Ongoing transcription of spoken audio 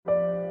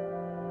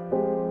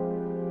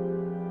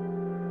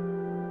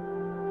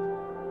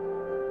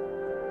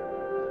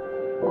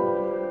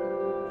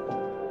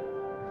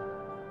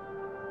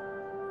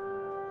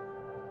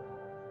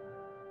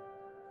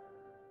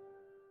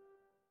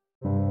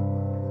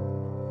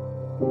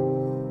Hey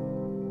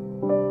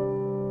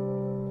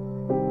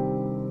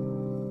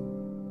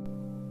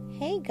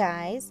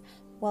guys,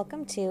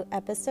 welcome to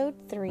episode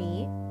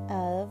 3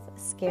 of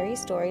Scary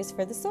Stories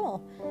for the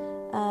Soul.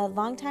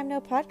 Long time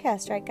no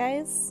podcast, right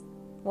guys?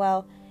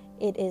 Well,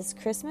 it is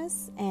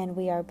Christmas and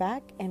we are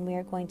back and we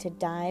are going to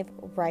dive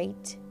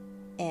right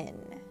in.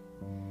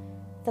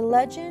 The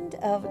legend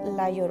of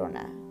La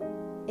Llorona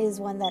is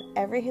one that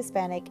every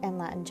Hispanic and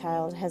Latin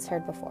child has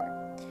heard before.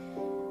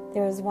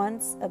 There was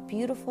once a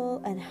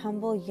beautiful and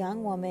humble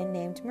young woman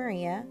named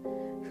Maria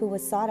who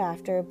was sought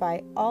after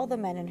by all the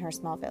men in her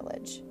small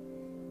village.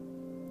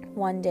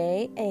 One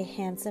day, a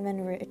handsome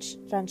and rich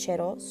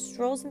ranchero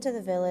strolls into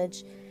the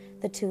village.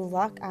 The two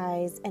lock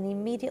eyes and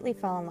immediately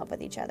fall in love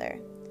with each other.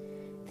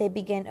 They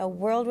begin a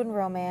whirlwind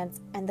romance,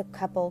 and the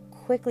couple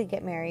quickly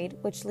get married,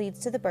 which leads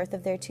to the birth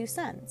of their 2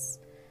 sons.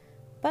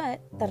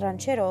 But the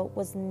ranchero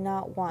was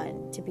not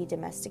one to be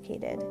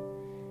domesticated.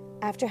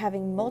 After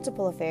having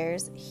multiple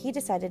affairs, he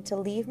decided to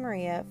leave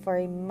Maria for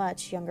a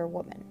much younger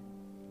woman.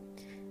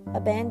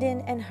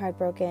 Abandoned and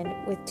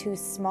heartbroken, with 2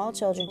 small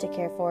children to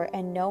care for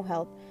and no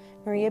help,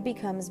 Maria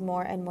becomes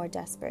more and more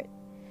desperate.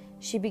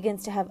 She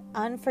begins to have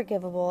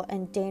unforgivable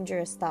and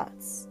dangerous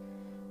thoughts.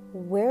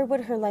 Where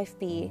would her life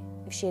be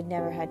if she had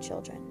never had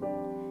children?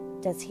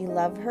 Does he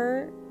love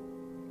her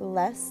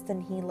less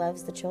than he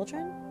loves the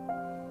children?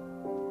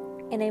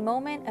 In a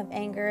moment of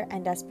anger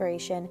and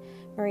desperation,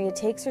 Maria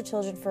takes her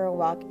children for a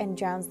walk and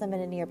drowns them in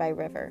a nearby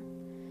river.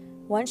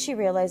 Once she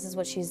realizes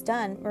what she's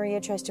done,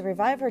 Maria tries to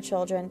revive her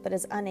children but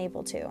is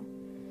unable to.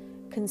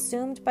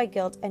 Consumed by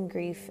guilt and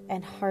grief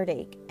and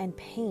heartache and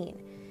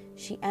pain,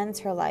 she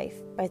ends her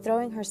life by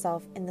throwing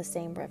herself in the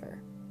same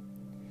river.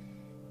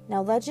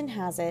 Now, legend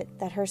has it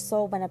that her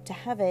soul went up to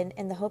heaven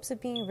in the hopes of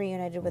being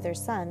reunited with her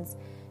sons,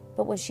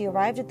 but when she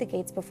arrived at the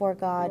gates before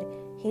God,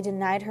 he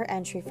denied her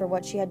entry for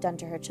what she had done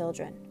to her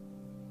children.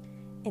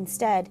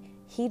 Instead,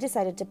 he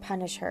decided to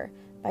punish her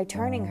by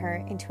turning her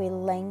into a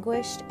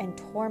languished and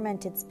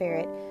tormented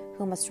spirit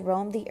who must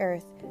roam the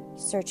earth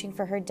searching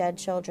for her dead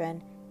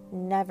children,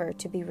 never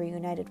to be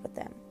reunited with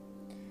them.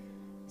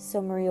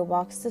 So Maria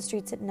walks the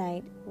streets at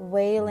night,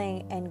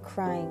 wailing and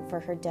crying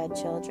for her dead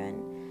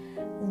children.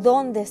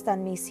 ¿Dónde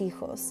están mis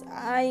hijos?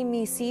 ¡Ay,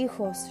 mis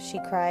hijos!" she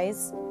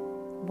cries.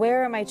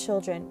 "Where are my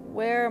children?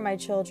 Where are my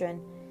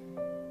children?"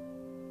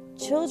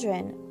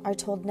 Children are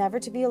told never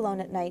to be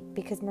alone at night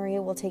because Maria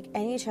will take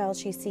any child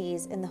she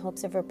sees in the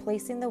hopes of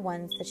replacing the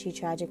ones that she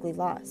tragically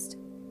lost.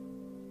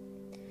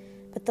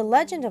 But the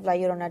legend of La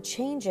Llorona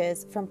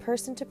changes from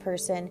person to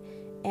person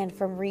and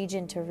from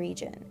region to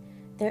region.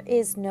 There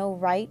is no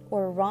right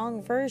or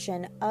wrong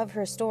version of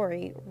her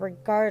story,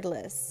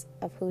 regardless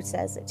of who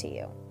says it to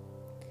you.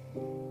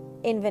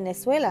 In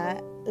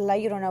Venezuela, La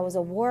Llorona was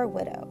a war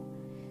widow.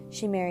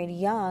 She married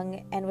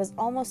young and was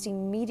almost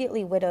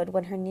immediately widowed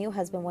when her new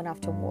husband went off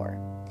to war.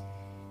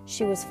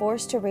 She was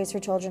forced to raise her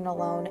children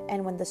alone,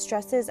 and when the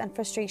stresses and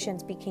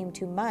frustrations became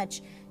too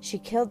much, she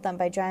killed them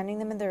by drowning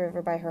them in the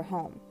river by her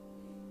home.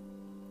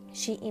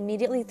 She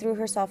immediately threw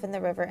herself in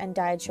the river and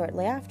died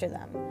shortly after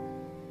them.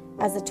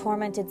 As a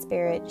tormented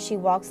spirit, she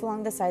walks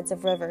along the sides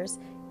of rivers,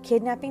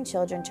 kidnapping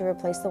children to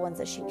replace the ones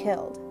that she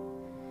killed.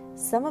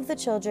 Some of the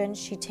children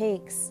she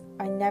takes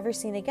are never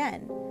seen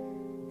again.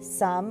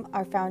 Some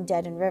are found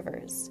dead in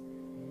rivers.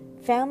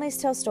 Families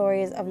tell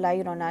stories of La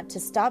Llorona to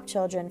stop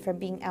children from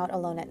being out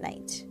alone at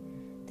night.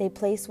 They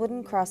place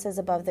wooden crosses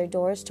above their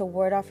doors to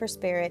ward off her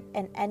spirit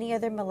and any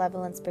other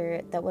malevolent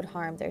spirit that would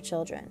harm their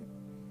children.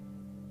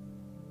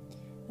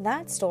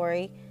 That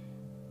story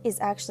is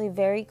actually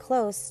very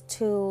close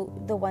to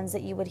the ones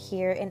that you would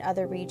hear in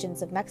other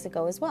regions of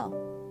Mexico as well.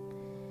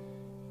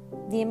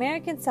 The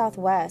American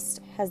Southwest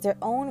has their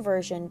own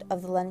version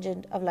of the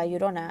legend of La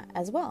Llorona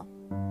as well.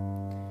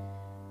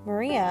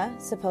 Maria,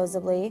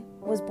 supposedly,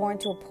 was born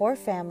to a poor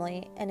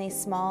family in a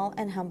small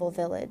and humble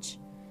village.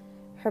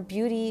 Her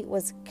beauty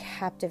was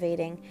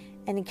captivating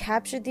and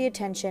captured the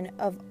attention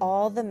of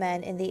all the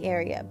men in the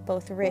area,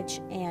 both rich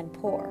and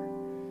poor.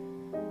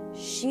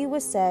 She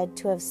was said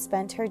to have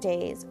spent her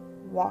days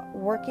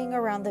working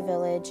around the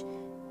village,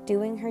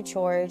 doing her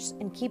chores,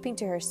 and keeping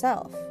to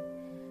herself.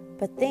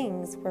 But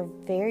things were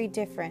very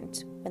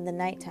different when the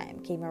nighttime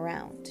came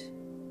around.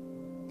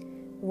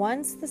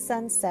 Once the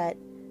sun set,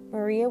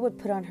 Maria would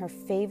put on her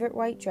favorite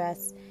white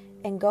dress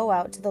and go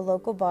out to the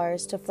local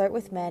bars to flirt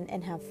with men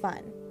and have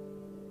fun.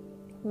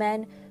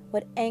 Men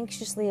would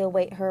anxiously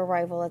await her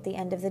arrival at the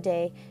end of the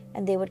day,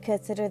 and they would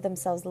consider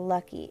themselves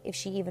lucky if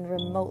she even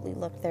remotely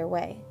looked their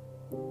way.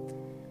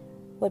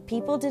 What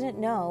people didn't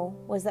know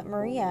was that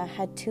Maria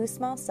had 2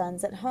 small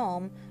sons at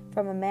home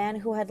from a man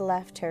who had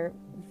left her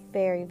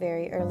very,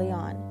 very early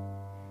on.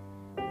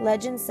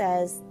 Legend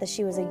says that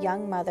she was a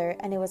young mother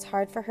and it was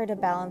hard for her to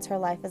balance her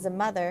life as a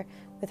mother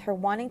with her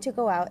wanting to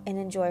go out and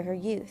enjoy her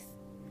youth.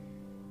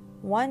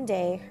 One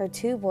day, her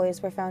 2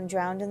 boys were found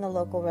drowned in the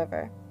local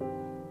river.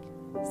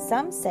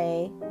 Some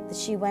say that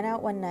she went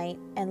out one night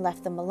and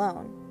left them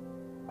alone.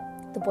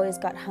 The boys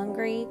got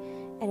hungry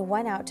and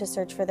went out to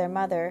search for their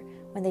mother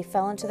when they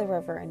fell into the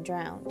river and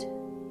drowned.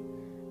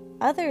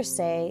 Others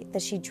say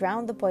that she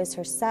drowned the boys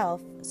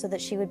herself so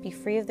that she would be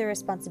free of the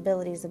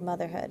responsibilities of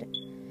motherhood,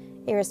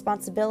 a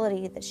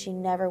responsibility that she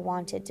never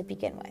wanted to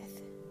begin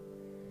with.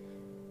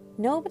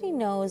 Nobody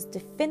knows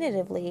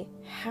definitively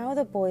how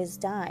the boys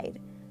died,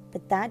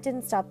 but that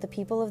didn't stop the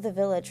people of the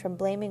village from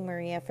blaming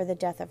Maria for the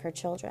death of her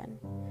children.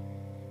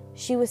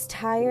 She was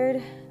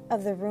tired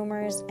of the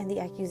rumors and the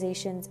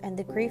accusations and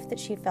the grief that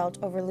she felt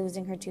over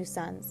losing her 2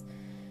 sons,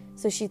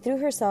 so she threw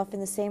herself in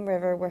the same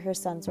river where her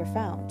sons were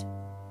found.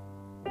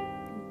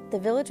 The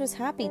village was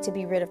happy to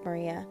be rid of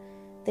Maria.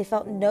 They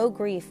felt no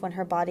grief when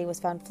her body was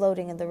found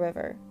floating in the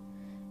river.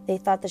 They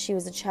thought that she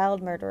was a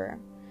child murderer,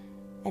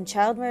 and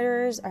child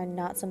murderers are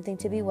not something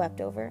to be wept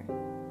over.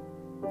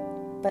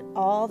 But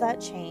all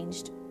that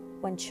changed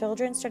when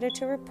children started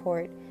to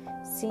report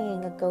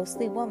seeing a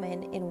ghostly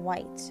woman in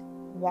white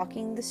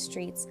walking the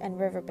streets and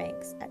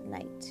riverbanks at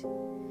night.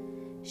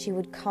 She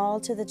would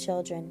call to the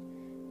children,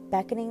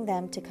 beckoning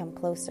them to come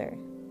closer.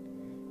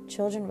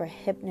 Children were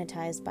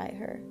hypnotized by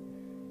her.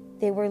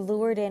 They were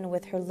lured in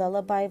with her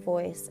lullaby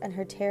voice and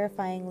her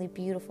terrifyingly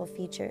beautiful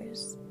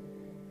features.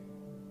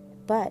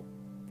 But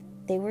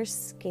they were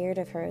scared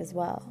of her as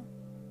well.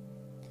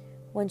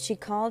 When she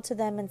called to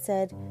them and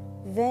said,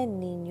 "Ven,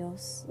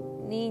 niños,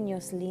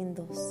 niños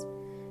lindos.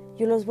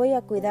 Yo los voy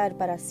a cuidar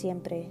para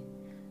siempre.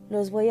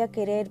 Los voy a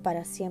querer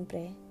para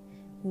siempre.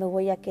 Me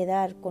voy a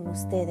quedar con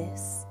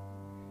ustedes."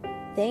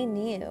 They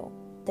knew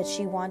that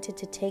she wanted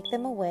to take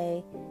them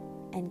away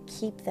and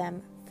keep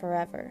them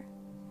forever.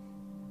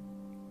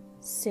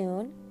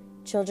 Soon,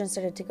 children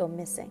started to go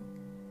missing.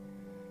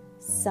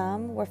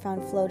 Some were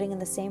found floating in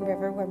the same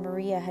river where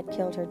Maria had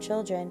killed her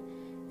children,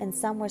 and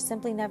some were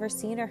simply never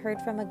seen or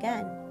heard from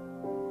again.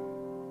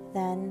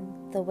 Then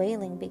the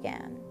wailing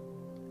began.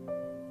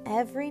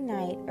 Every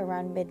night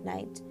around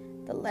midnight,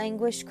 the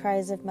languished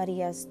cries of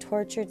Maria's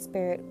tortured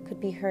spirit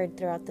could be heard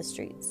throughout the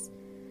streets.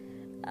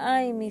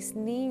 "Ay, mis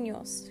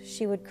niños,"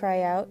 she would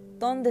cry out.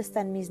 "¿Dónde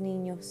están mis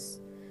niños?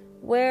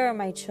 Where are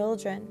my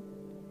children?"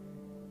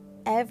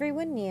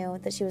 Everyone knew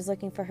that she was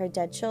looking for her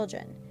dead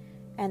children,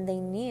 and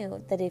they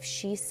knew that if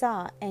she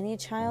saw any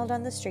child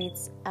on the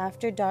streets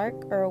after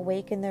dark or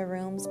awake in their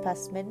rooms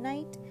past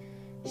midnight,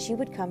 she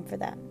would come for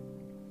them.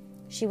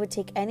 She would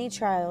take any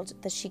child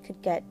that she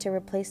could get to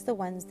replace the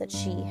ones that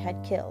she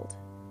had killed.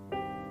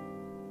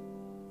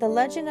 The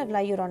legend of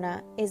La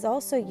Llorona is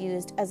also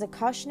used as a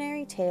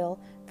cautionary tale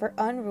for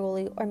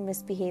unruly or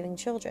misbehaving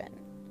children.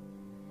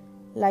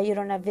 La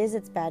Llorona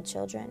visits bad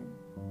children.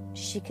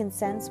 She can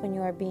sense when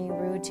you are being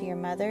rude to your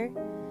mother.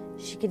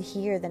 She can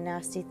hear the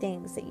nasty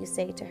things that you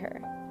say to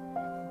her.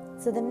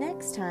 So the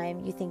next time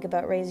you think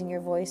about raising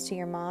your voice to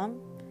your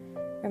mom,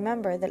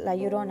 remember that La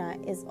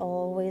Llorona is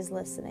always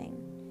listening,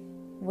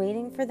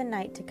 waiting for the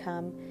night to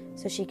come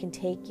so she can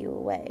take you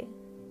away.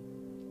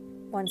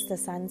 Once the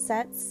sun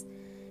sets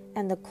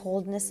and the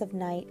coldness of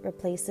night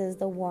replaces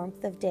the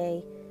warmth of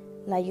day,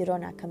 La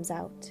Llorona comes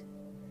out.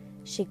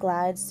 She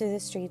glides through the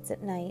streets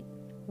at night,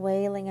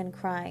 wailing and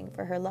crying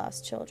for her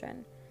lost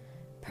children,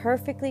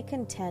 perfectly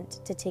content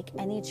to take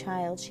any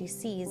child she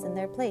sees in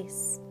their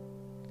place.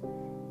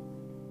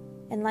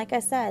 And like I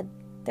said,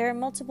 there are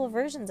multiple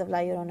versions of La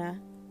Llorona.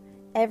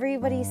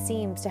 Everybody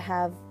seems to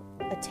have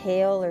a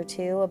tale or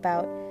two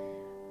about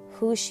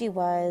who she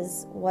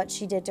was, what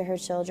she did to her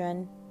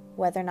children,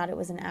 whether or not it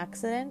was an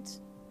accident,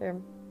 or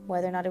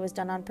whether or not it was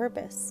done on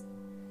purpose.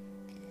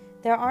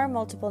 There are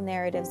multiple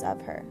narratives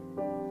of her.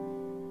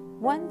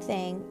 One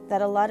thing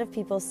that a lot of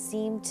people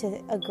seem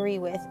to agree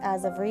with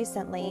as of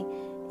recently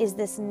is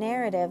this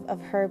narrative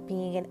of her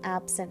being an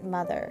absent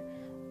mother,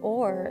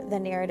 or the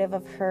narrative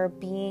of her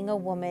being a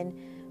woman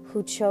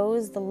who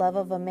chose the love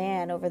of a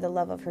man over the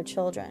love of her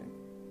children.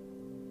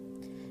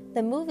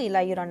 The movie La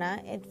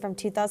Llorona from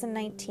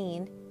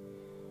 2019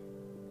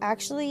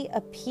 actually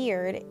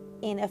appeared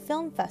in a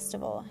film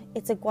festival.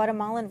 It's a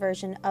Guatemalan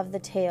version of the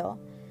tale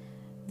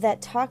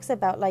that talks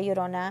about La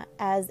Llorona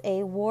as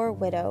a war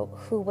widow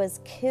who was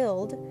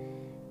killed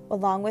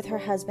along with her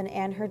husband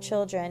and her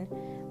children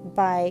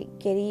by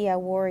guerrilla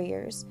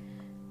warriors.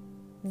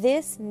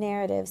 This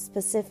narrative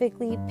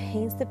specifically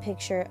paints the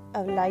picture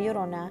of La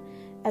Llorona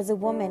as a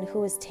woman who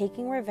was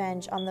taking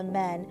revenge on the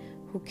men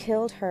who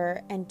killed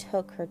her and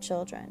took her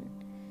children.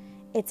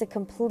 It's a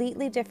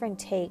completely different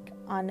take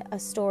on a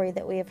story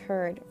that we have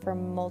heard for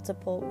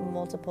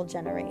multiple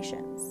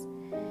generations.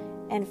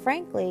 And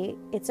frankly,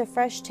 it's a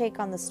fresh take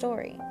on the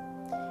story.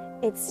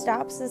 It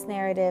stops this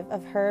narrative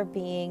of her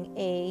being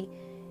a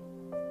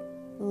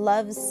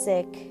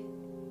lovesick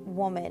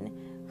woman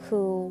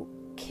who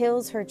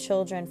kills her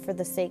children for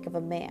the sake of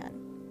a man.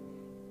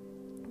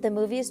 The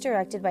movie is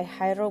directed by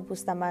Jairo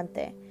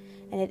Bustamante,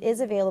 and it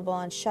is available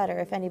on Shudder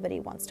if anybody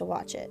wants to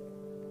watch it.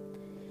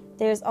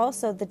 There's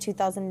also the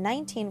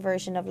 2019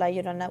 version of La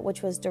Llorona,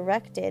 which was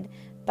directed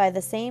by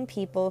the same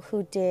people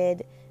who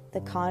did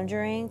The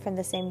Conjuring, from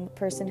the same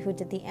person who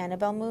did the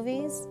Annabelle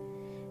movies.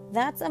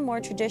 That's a more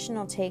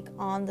traditional take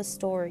on the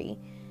story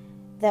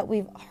that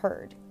we've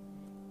heard.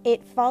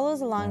 It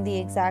follows along the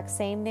exact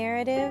same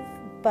narrative,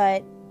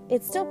 but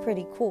it's still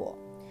pretty cool.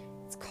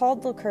 It's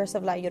called The Curse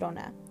of La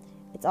Llorona,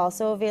 It's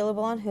also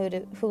available on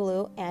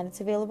Hulu, and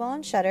it's available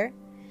on Shudder.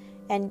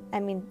 And, I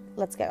mean,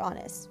 let's get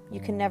honest. You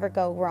can never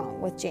go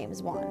wrong with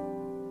James Wan.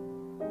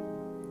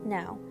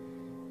 Now,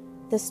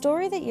 the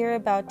story that you're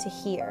about to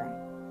hear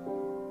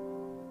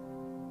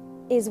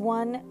is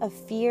one of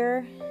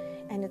fear,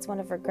 and it's one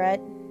of regret.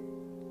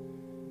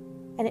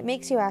 And it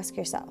makes you ask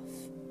yourself,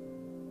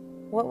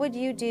 what would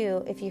you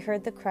do if you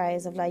heard the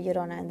cries of La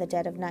Llorona in the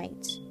dead of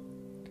night?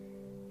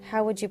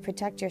 How would you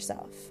protect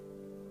yourself?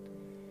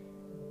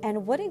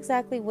 And what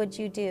exactly would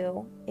you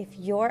do if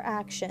your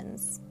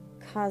actions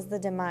caused the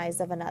demise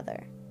of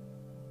another?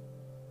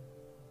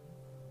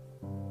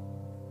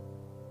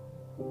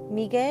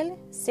 Miguel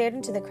stared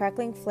into the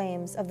crackling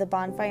flames of the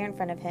bonfire in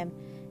front of him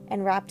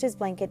and wrapped his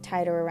blanket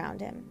tighter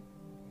around him.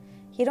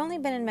 He had only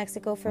been in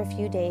Mexico for a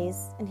few days,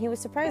 and he was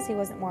surprised he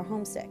wasn't more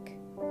homesick.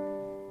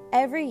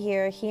 Every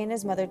year, he and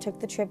his mother took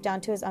the trip down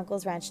to his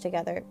uncle's ranch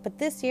together, but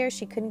this year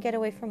she couldn't get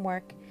away from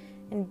work,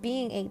 and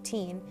being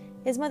 18,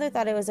 his mother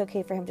thought it was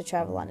okay for him to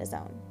travel on his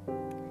own.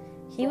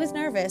 He was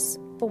nervous,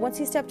 but once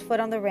he stepped foot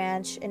on the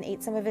ranch and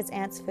ate some of his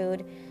aunt's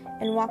food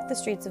and walked the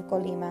streets of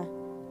Colima,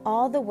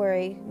 all the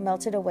worry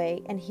melted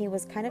away, and he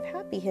was kind of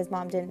happy his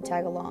mom didn't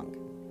tag along.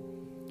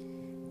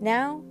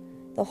 Now,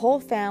 the whole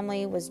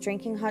family was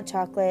drinking hot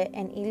chocolate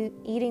and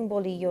eating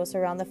bolillos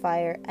around the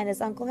fire, and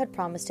his uncle had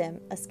promised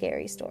him a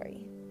scary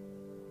story.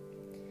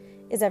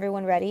 "Is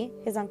everyone ready?"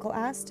 his uncle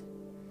asked.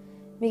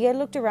 Miguel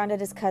looked around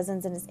at his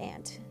cousins and his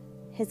aunt.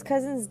 His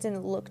cousins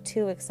didn't look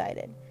too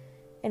excited.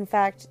 In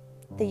fact,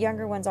 the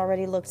younger ones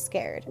already looked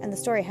scared, and the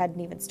story hadn't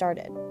even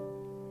started.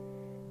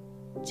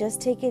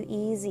 "Just take it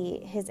easy,"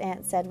 his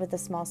aunt said with a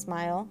small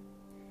smile.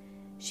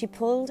 She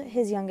pulled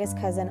his youngest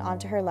cousin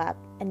onto her lap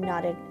and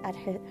nodded at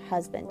her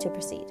husband to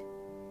proceed.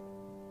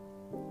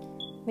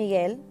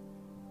 "Miguel,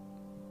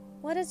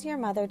 what has your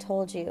mother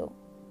told you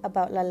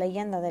about La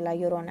Leyenda de la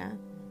Llorona?"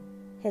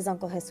 his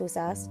Uncle Jesus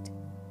asked.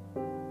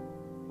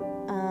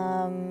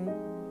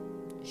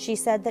 She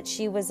said that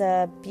she was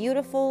a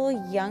beautiful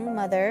young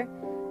mother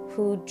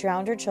who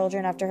drowned her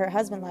children after her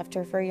husband left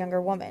her for a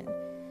younger woman.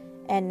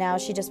 And now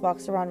she just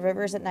walks around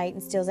rivers at night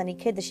and steals any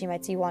kid that she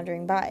might see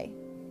wandering by.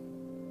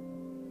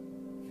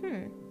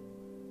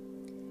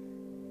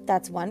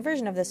 "That's one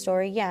version of the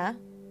story, yeah,"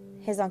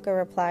 his uncle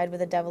replied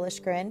with a devilish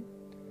grin.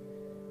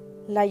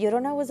 La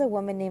Llorona was a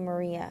woman named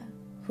Maria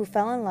who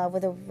fell in love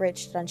with a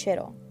rich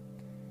ranchero.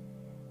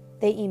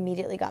 They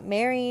immediately got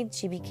married,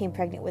 she became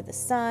pregnant with a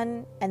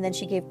son, and then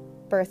she gave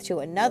birth to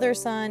another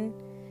son.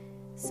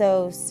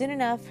 So soon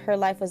enough, her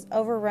life was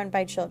overrun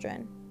by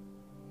children.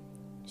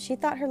 She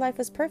thought her life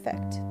was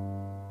perfect.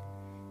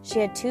 She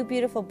had 2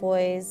 beautiful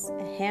boys,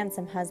 a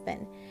handsome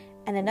husband,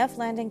 and enough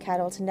land and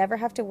cattle to never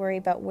have to worry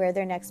about where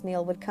their next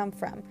meal would come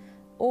from,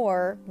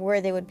 or where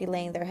they would be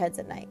laying their heads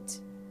at night.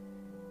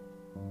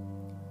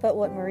 But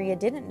what Maria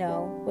didn't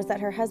know was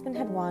that her husband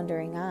had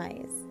wandering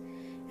eyes,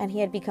 and he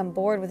had become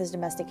bored with his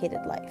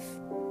domesticated life.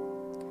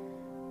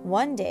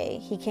 One day,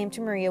 he came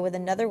to Maria with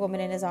another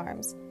woman in his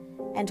arms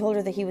and told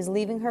her that he was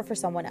leaving her for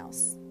someone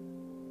else.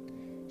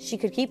 She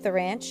could keep the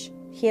ranch.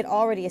 He had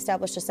already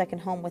established a second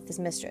home with his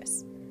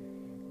mistress.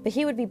 But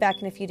he would be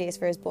back in a few days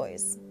for his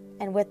boys.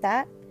 And with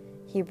that,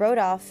 he rode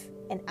off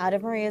and out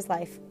of Maria's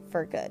life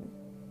for good.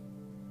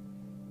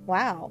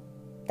 "Wow,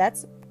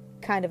 that's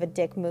kind of a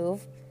dick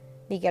move,"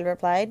 Miguel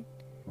replied.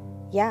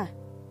 "Yeah,"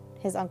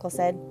 his uncle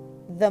said,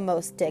 "the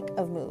most dick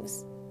of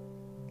moves."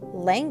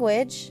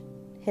 "Language,"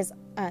 his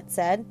aunt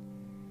said.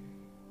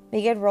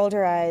 Miguel rolled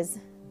her eyes,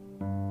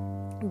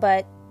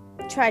 but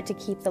tried to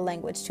keep the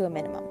language to a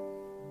minimum.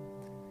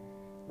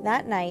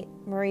 That night,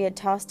 Maria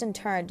tossed and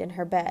turned in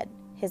her bed,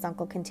 his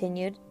uncle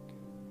continued.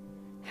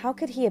 How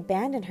could he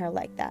abandon her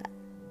like that?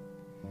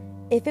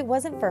 If it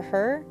wasn't for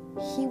her,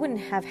 he wouldn't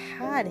have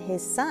had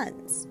his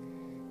sons.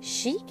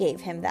 She gave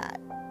him that.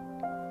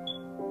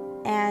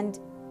 And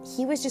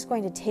he was just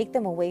going to take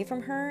them away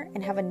from her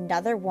and have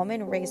another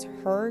woman raise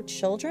her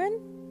children?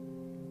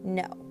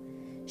 No,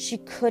 she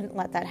couldn't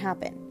let that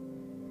happen.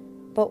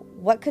 But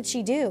what could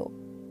she do?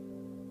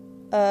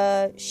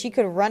 She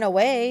could run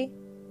away,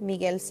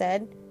 Miguel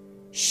said.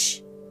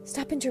 "Shh,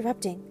 stop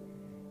interrupting,"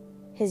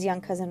 his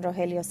young cousin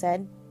Rogelio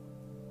said.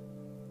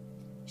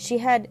 "She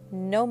had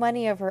no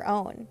money of her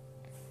own,"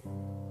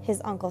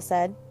 his uncle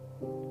said.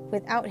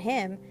 Without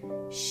him,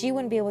 she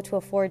wouldn't be able to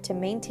afford to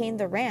maintain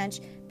the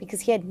ranch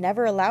because he had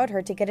never allowed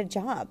her to get a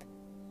job.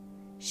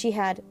 She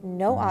had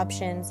no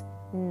options,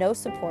 no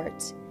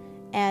support,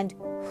 and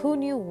who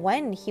knew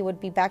when he would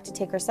be back to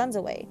take her sons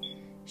away?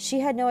 She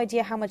had no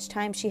idea how much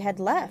time she had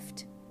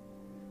left.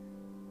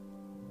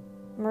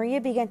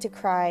 Maria began to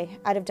cry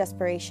out of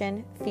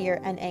desperation, fear,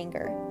 and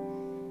anger.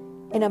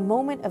 In a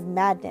moment of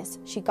madness,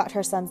 she got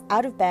her sons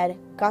out of bed,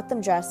 got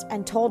them dressed,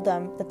 and told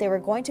them that they were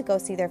going to go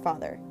see their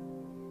father.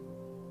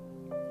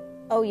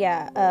 "Oh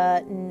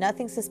yeah,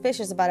 nothing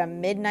suspicious about a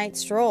midnight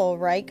stroll,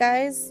 right,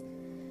 guys?"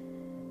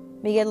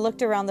 Miguel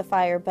looked around the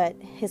fire, but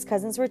his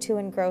cousins were too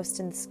engrossed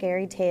in the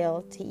scary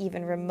tale to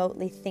even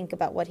remotely think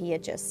about what he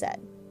had just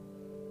said.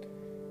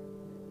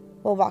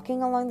 While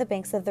walking along the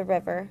banks of the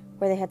river,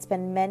 where they had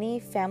spent many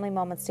family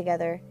moments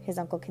together, his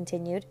uncle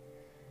continued,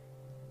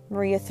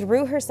 Maria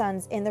threw her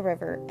sons in the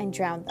river and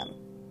drowned them.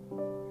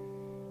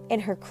 In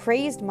her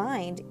crazed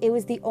mind, it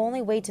was the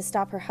only way to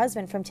stop her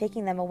husband from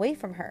taking them away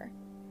from her.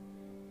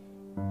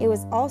 It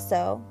was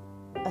also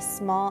a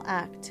small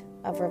act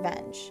of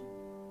revenge.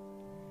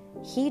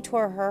 He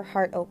tore her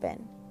heart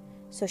open,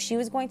 so she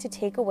was going to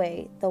take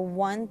away the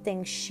one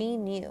thing she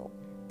knew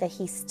that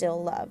he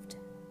still loved.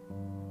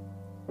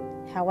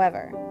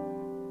 However,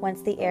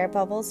 once the air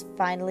bubbles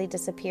finally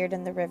disappeared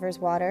in the river's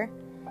water,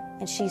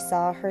 and she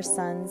saw her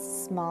sons'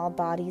 small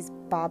bodies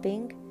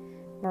bobbing,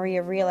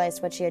 Maria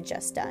realized what she had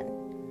just done.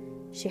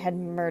 She had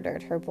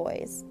murdered her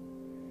boys.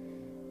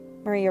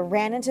 Maria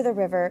ran into the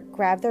river,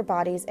 grabbed their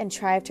bodies, and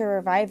tried to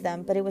revive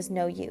them, but it was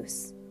no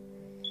use.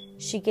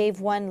 She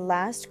gave one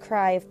last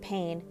cry of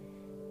pain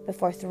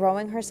before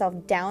throwing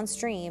herself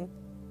downstream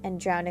and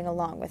drowning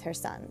along with her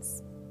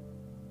sons.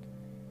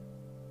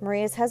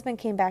 Maria's husband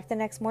came back the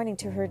next morning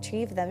to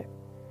retrieve them,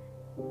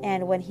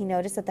 and when he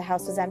noticed that the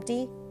house was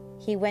empty,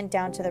 he went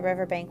down to the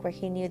riverbank where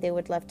he knew they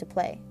would love to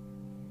play.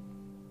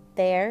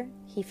 There,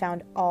 he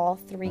found all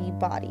 3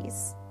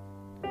 bodies.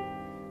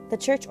 The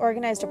church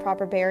organized a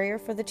proper burial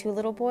for the 2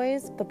 little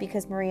boys, but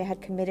because Maria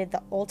had committed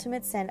the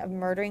ultimate sin of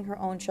murdering her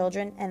own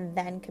children and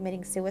then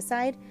committing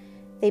suicide,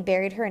 they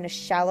buried her in a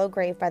shallow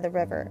grave by the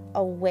river,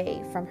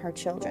 away from her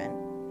children.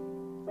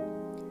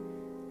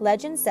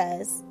 Legend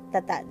says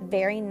that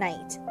very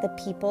night, the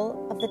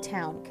people of the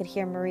town could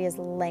hear Maria's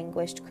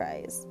languished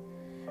cries.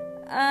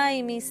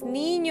 "Ay, mis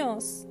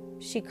niños,"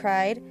 she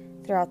cried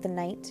throughout the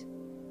night.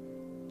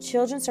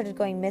 Children started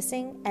going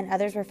missing, and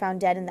others were found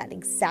dead in that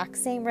exact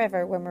same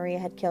river where Maria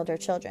had killed her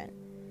children.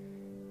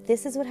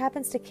 This is what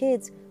happens to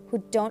kids who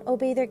don't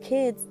obey their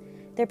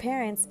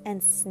parents,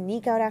 and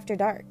sneak out after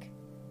dark.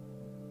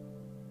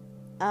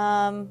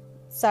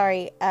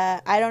 Sorry,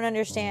 I don't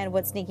understand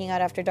what sneaking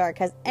out after dark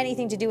has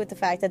anything to do with the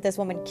fact that this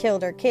woman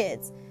killed her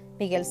kids,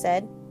 Miguel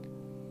said.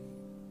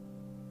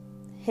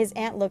 His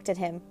aunt looked at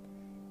him,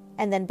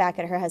 and then back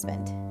at her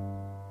husband.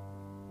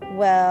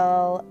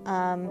 Well,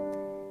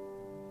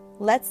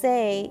 let's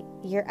say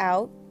you're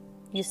out,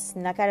 you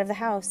snuck out of the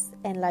house,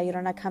 and La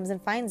Llorona comes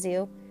and finds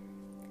you.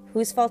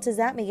 Whose fault is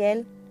that,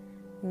 Miguel?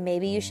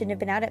 Maybe you shouldn't have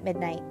been out at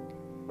midnight.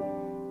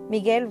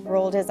 Miguel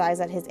rolled his eyes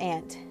at his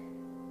aunt,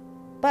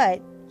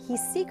 but he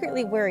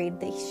secretly worried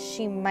that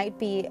she might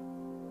be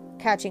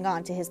catching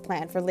on to his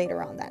plan for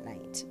later on that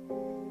night.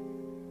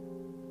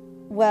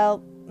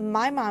 Well,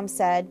 my mom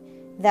said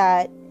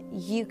that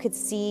you could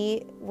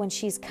see when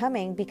she's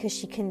coming because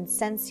she can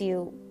sense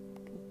you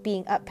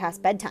being up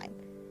past bedtime,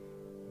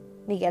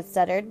 Miguel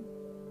stuttered.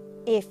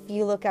 If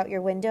you look out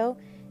your window,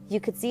 you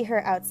could see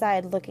her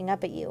outside looking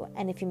up at you,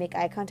 and if you make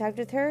eye contact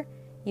with her,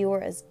 you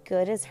are as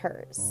good as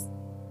hers.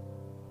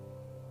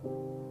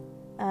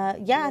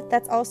 Yeah,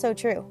 that's also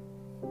true.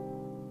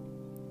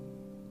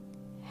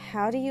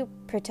 How do you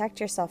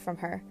protect yourself from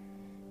her?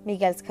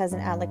 Miguel's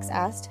cousin Alex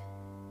asked.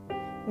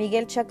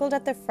 Miguel chuckled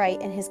at the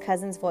fright in his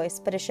cousin's voice,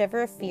 but a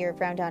shiver of fear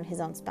ran down his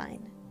own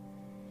spine.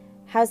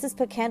 Houses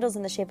put candles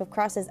in the shape of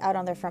crosses out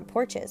on their front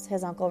porches,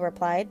 his uncle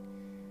replied.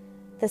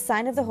 The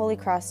sign of the Holy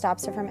Cross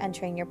stops her from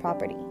entering your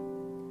property.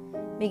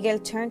 Miguel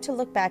turned to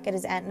look back at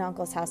his aunt and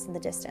uncle's house in the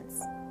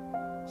distance.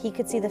 He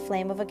could see the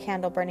flame of a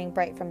candle burning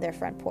bright from their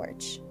front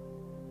porch.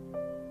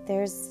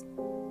 There's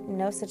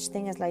no such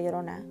thing as La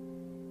Llorona,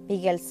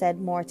 Miguel said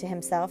more to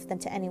himself than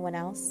to anyone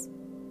else.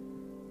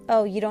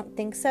 Oh, you don't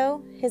think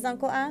so? His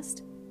uncle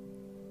asked.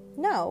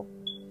 No,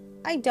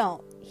 I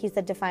don't, he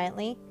said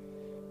defiantly.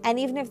 And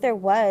even if there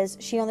was,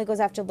 she only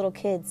goes after little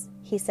kids,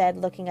 he said,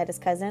 looking at his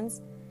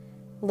cousins.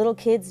 Little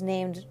kids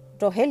named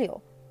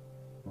Rogelio.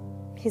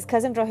 His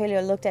cousin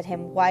Rogelio looked at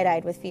him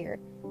wide-eyed with fear.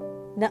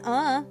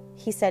 Nuh-uh,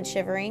 he said,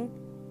 shivering.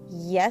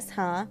 Yes,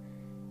 huh?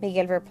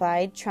 Miguel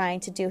replied, trying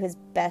to do his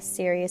best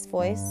serious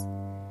voice.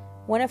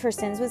 One of her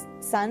sons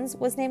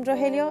was named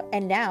Rogelio,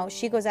 and now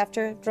she goes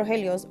after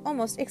Rogelios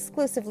almost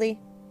exclusively.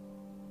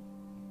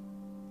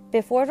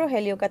 Before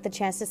Rogelio got the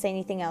chance to say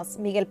anything else,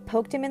 Miguel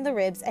poked him in the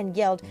ribs and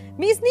yelled,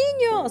 Mis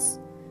niños!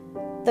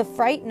 The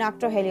fright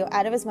knocked Rogelio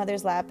out of his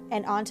mother's lap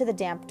and onto the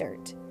damp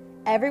dirt.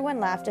 Everyone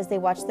laughed as they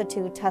watched the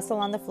two tussle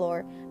on the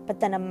floor, but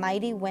then a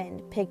mighty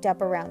wind picked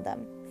up around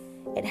them.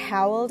 It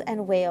howled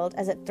and wailed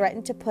as it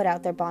threatened to put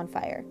out their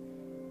bonfire.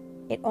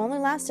 It only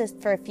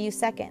lasted for a few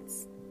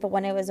seconds, but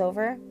when it was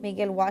over,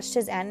 Miguel watched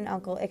his aunt and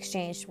uncle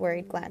exchange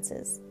worried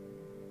glances.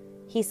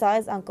 He saw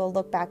his uncle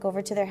look back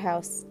over to their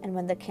house, and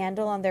when the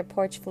candle on their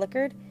porch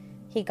flickered,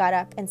 he got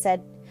up and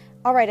said,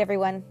 All right,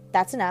 everyone,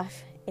 that's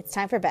enough. It's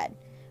time for bed.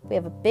 We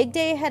have a big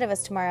day ahead of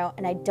us tomorrow,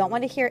 and I don't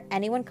want to hear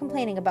anyone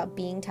complaining about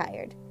being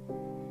tired.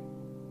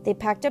 They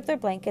packed up their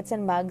blankets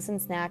and mugs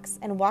and snacks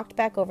and walked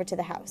back over to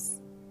the house.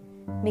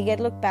 Miguel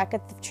looked back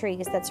at the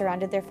trees that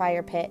surrounded their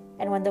fire pit,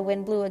 and when the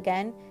wind blew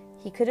again,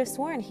 he could have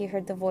sworn he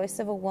heard the voice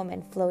of a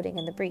woman floating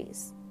in the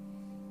breeze.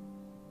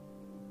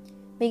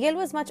 Miguel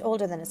was much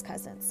older than his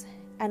cousins,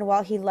 and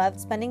while he loved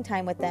spending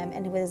time with them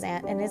and with his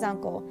aunt and his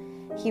uncle,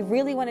 He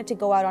really wanted to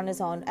go out on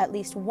his own at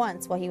least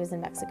once while he was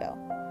in Mexico.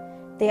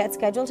 They had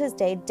scheduled his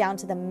day down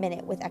to the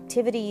minute with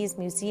activities,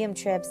 museum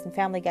trips, and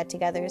family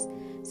get-togethers,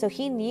 so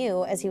he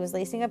knew as he was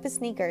lacing up his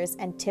sneakers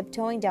and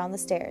tiptoeing down the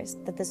stairs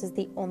that this was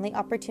the only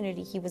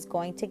opportunity he was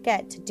going to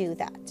get to do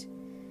that.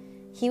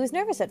 He was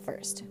nervous at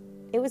first.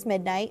 It was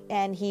midnight,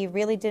 and he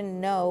really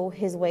didn't know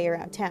his way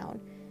around town.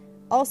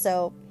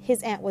 Also,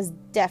 his aunt was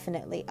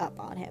definitely up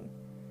on him.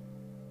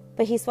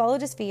 But he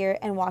swallowed his fear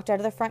and walked out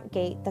of the front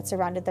gate that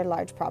surrounded their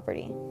large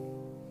property.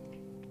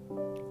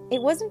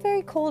 It wasn't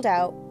very cold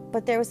out,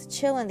 but there was a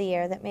chill in the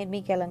air that made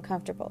Miguel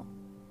uncomfortable.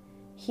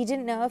 He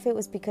didn't know if it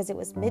was because it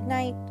was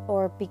midnight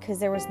or because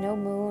there was no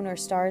moon or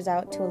stars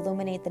out to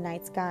illuminate the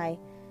night sky.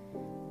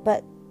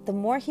 But the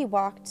more he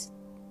walked,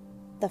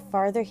 the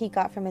farther he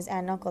got from his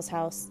aunt and uncle's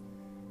house,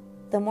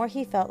 the more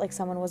he felt like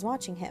someone was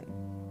watching him.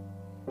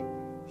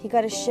 He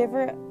got a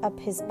shiver up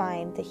his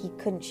spine that he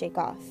couldn't shake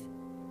off.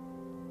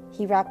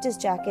 He wrapped his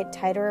jacket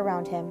tighter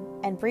around him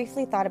and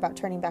briefly thought about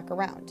turning back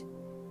around.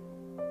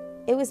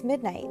 It was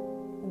midnight.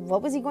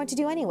 What was he going to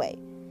do anyway?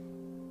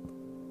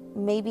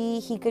 Maybe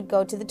he could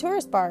go to the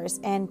tourist bars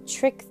and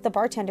trick the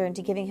bartender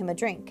into giving him a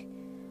drink.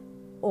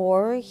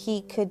 Or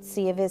he could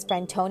see if his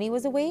friend Tony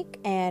was awake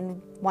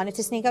and wanted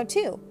to sneak out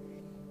too.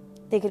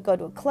 They could go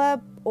to a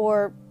club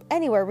or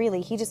anywhere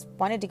really. He just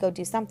wanted to go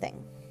do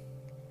something.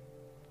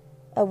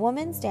 A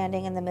woman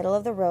standing in the middle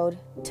of the road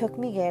took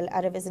Miguel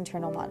out of his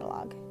internal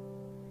monologue.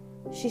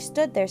 She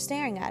stood there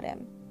staring at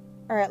him,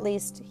 or at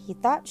least he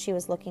thought she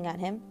was looking at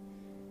him.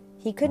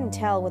 He couldn't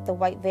tell with the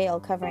white veil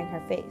covering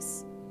her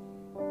face.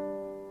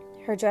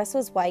 Her dress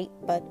was white,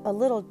 but a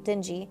little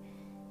dingy.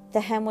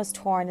 The hem was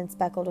torn and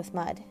speckled with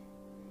mud.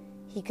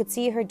 He could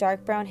see her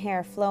dark brown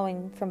hair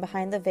flowing from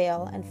behind the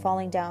veil and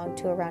falling down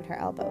to around her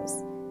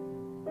elbows.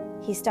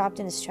 He stopped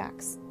in his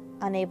tracks,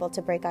 unable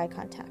to break eye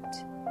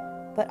contact,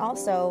 but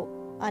also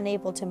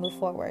unable to move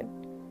forward.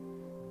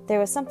 There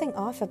was something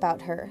off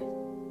about her.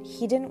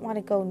 He didn't want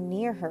to go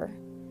near her.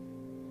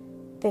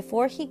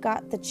 Before he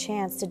got the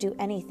chance to do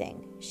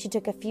anything, she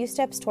took a few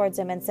steps towards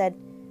him and said,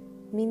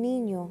 "Mi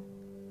niño,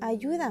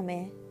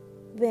 ayúdame.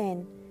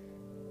 Ven,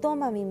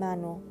 toma mi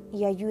mano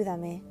y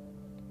ayúdame."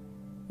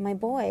 "My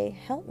boy,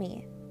 help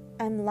me.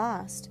 I'm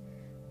lost.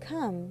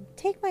 Come,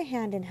 take my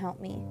hand and help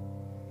me."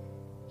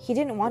 He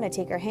didn't want to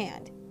take her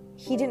hand.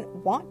 He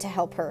didn't want to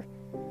help her.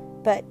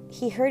 But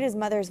he heard his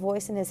mother's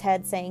voice in his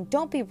head saying,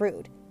 "Don't be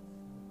rude."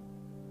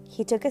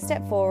 He took a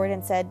step forward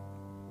and said,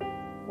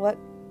 "What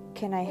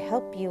can I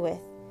help you with?"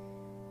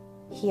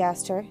 He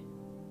asked her.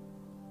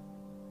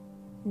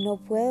 "No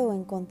puedo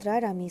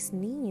encontrar a mis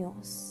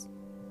niños,"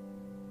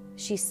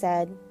 she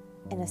said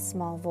in a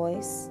small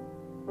voice.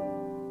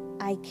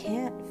 "I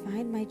can't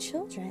find my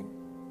children."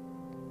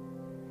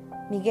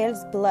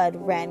 Miguel's blood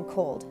ran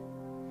cold.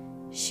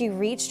 She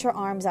reached her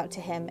arms out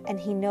to him, and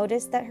he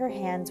noticed that her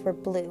hands were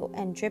blue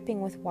and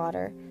dripping with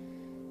water.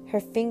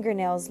 Her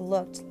fingernails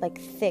looked like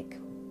thick,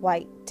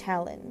 white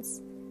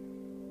talons.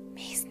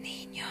 "Mis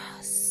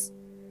niños,"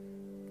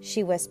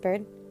 she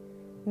whispered.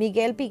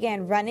 Miguel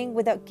began running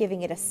without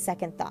giving it a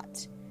second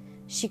thought.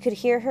 She could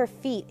hear her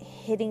feet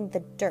hitting the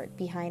dirt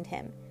behind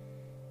him.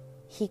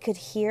 He could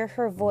hear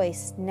her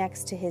voice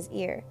next to his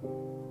ear.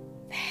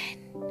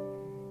 Ven,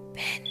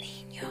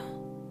 niño."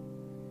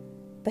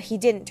 But he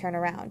didn't turn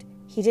around.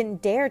 He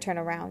didn't dare turn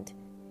around.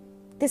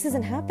 "This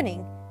isn't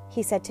happening,"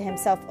 he said to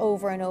himself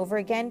over and over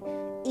again,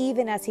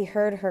 even as he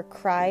heard her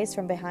cries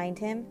from behind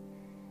him.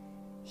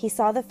 He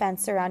saw the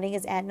fence surrounding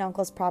his aunt and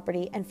uncle's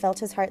property and felt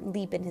his heart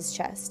leap in his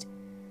chest.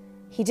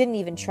 He didn't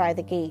even try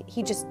the gate.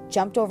 He just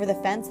jumped over the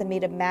fence and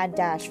made a mad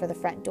dash for the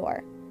front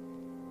door.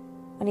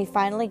 When he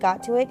finally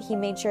got to it, he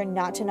made sure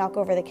not to knock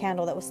over the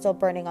candle that was still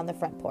burning on the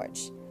front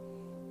porch.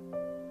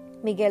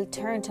 Miguel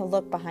turned to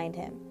look behind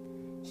him.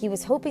 He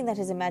was hoping that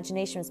his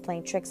imagination was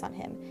playing tricks on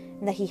him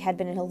and that he had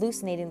been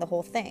hallucinating the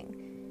whole thing.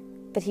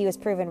 But he was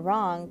proven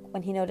wrong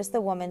when he noticed the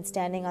woman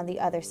standing on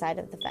the other side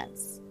of the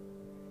fence.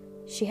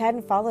 She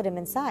hadn't followed him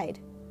inside.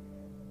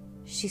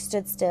 She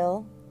stood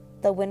still,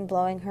 the wind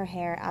blowing her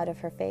hair out of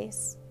her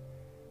face.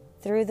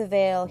 Through the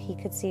veil, he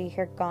could see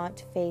her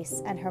gaunt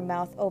face and her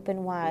mouth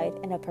open wide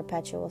in a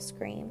perpetual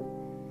scream.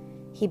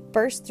 He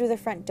burst through the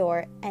front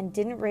door and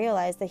didn't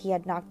realize that he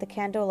had knocked the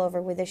candle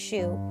over with his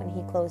shoe when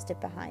he closed it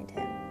behind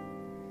him.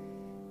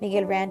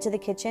 Miguel ran to the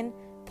kitchen,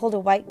 pulled a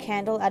white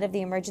candle out of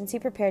the emergency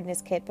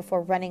preparedness kit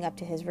before running up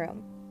to his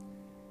room.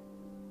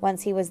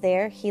 Once he was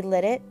there, he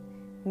lit it,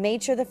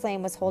 made sure the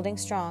flame was holding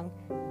strong,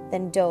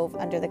 then dove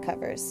under the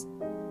covers.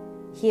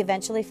 He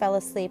eventually fell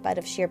asleep out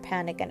of sheer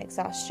panic and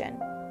exhaustion.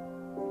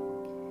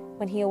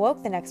 When he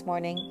awoke the next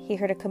morning, he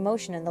heard a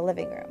commotion in the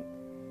living room.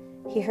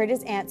 He heard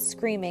his aunt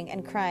screaming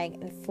and crying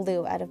and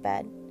flew out of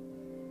bed.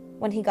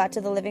 When he got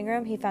to the living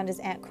room, he found his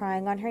aunt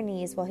crying on her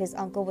knees while his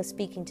uncle was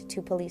speaking to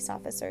 2 police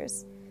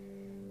officers.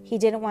 He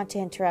didn't want to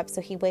interrupt,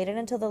 so he waited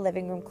until the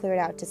living room cleared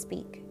out to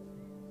speak.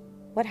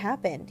 "What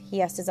happened?"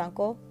 he asked his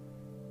uncle.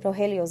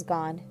 "Rogelio's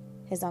gone,"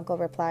 his uncle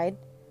replied.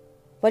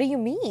 "What do you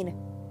mean?"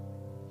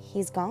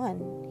 "He's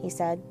gone," he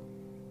said.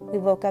 "We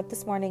woke up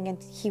this morning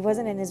and he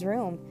wasn't in his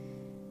room.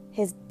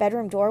 His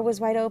bedroom door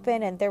was wide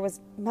open, and there was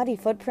muddy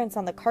footprints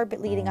on the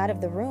carpet leading out of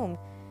the room.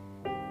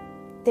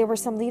 There were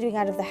some leading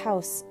out of the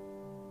house.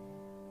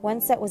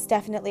 One set was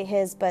definitely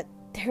his, but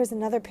there was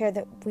another pair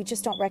that we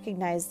just don't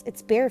recognize.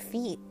 It's bare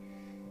feet.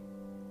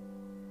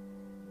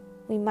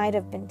 We might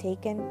have been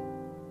taken.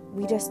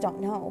 We just don't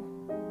know.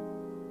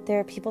 There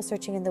are people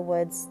searching in the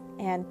woods,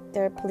 and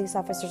there are police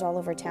officers all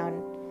over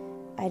town.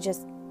 I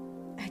just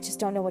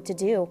don't know what to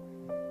do.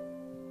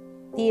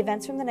 The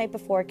events from the night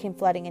before came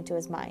flooding into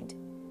his mind.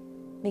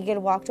 Miguel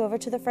walked over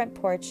to the front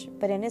porch,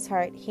 but in his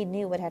heart, he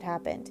knew what had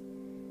happened.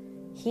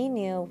 He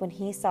knew when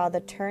he saw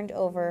the turned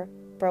over,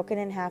 broken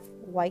in half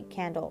white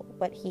candle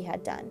what he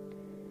had done.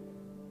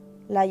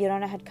 La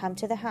Llorona had come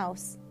to the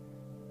house,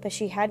 but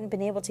she hadn't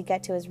been able to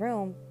get to his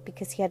room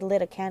because he had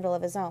lit a candle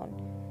of his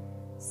own.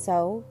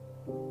 So,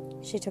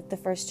 she took the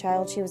first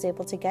child she was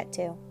able to get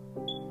to.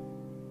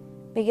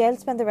 Miguel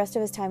spent the rest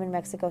of his time in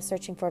Mexico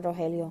searching for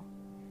Rogelio.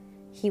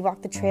 He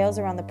walked the trails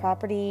around the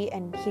property,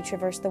 and he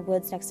traversed the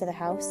woods next to the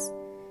house.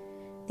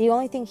 The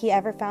only thing he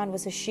ever found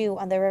was a shoe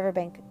on the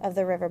riverbank of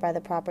the river by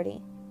the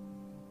property.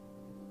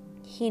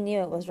 He knew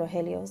it was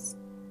Rogelio's.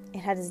 It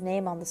had his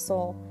name on the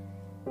sole,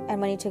 and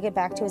when he took it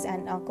back to his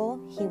aunt and uncle,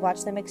 he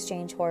watched them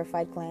exchange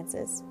horrified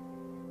glances.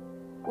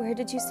 "Where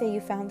did you say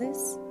you found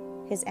this?"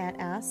 his aunt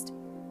asked.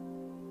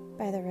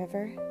 "By the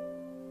river,"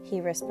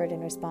 he whispered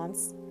in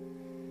response.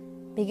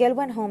 Miguel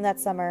went home that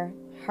summer,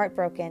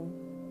 heartbroken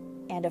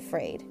and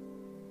afraid.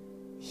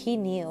 He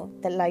knew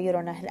that La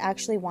Llorona had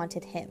actually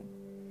wanted him.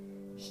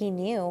 He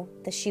knew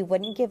that she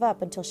wouldn't give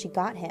up until she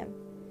got him.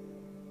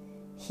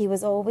 He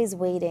was always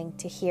waiting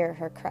to hear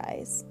her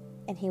cries,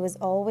 and he was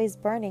always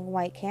burning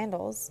white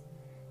candles,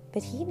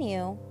 but he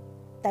knew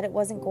that it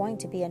wasn't going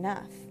to be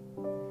enough,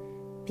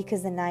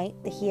 because the night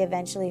that he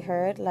eventually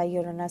heard La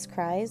Llorona's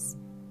cries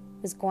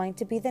was going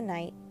to be the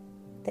night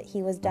that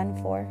he was done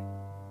for.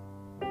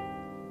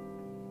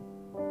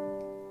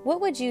 What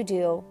would you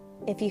do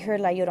if you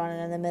heard La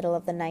Llorona in the middle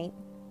of the night?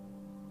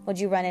 Would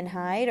you run and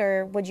hide,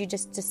 or would you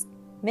just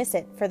dismiss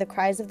it for the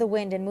cries of the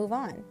wind and move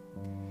on?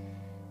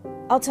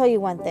 I'll tell you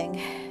one thing.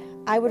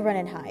 I would run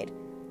and hide,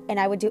 and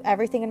I would do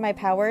everything in my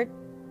power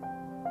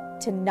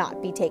to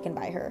not be taken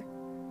by her.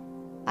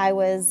 I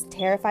was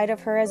terrified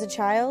of her as a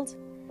child,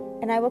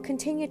 and I will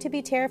continue to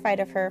be terrified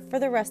of her for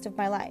the rest of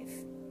my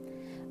life.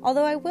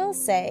 Although I will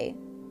say,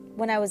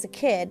 when I was a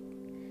kid,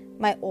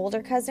 my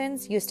older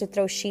cousins used to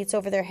throw sheets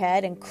over their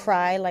head and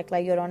cry like La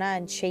Llorona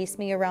and chase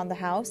me around the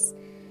house.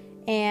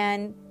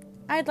 And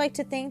I'd like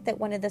to think that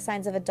one of the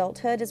signs of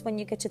adulthood is when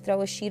you get to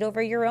throw a sheet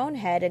over your own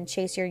head and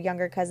chase your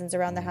younger cousins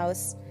around the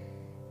house.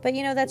 But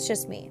that's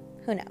just me.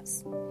 Who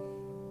knows?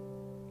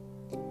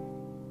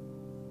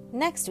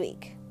 Next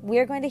week,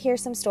 we're going to hear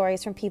some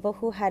stories from people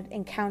who had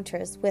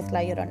encounters with La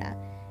Llorona.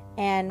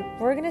 And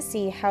we're going to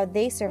see how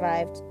they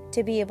survived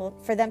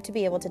for them to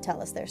be able to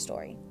tell us their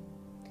story.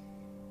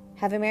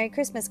 Have a Merry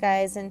Christmas,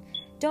 guys, and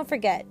don't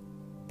forget,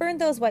 burn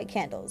those white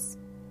candles,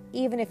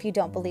 even if you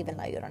don't believe in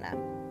La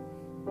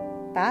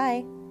Llorona.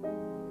 Bye!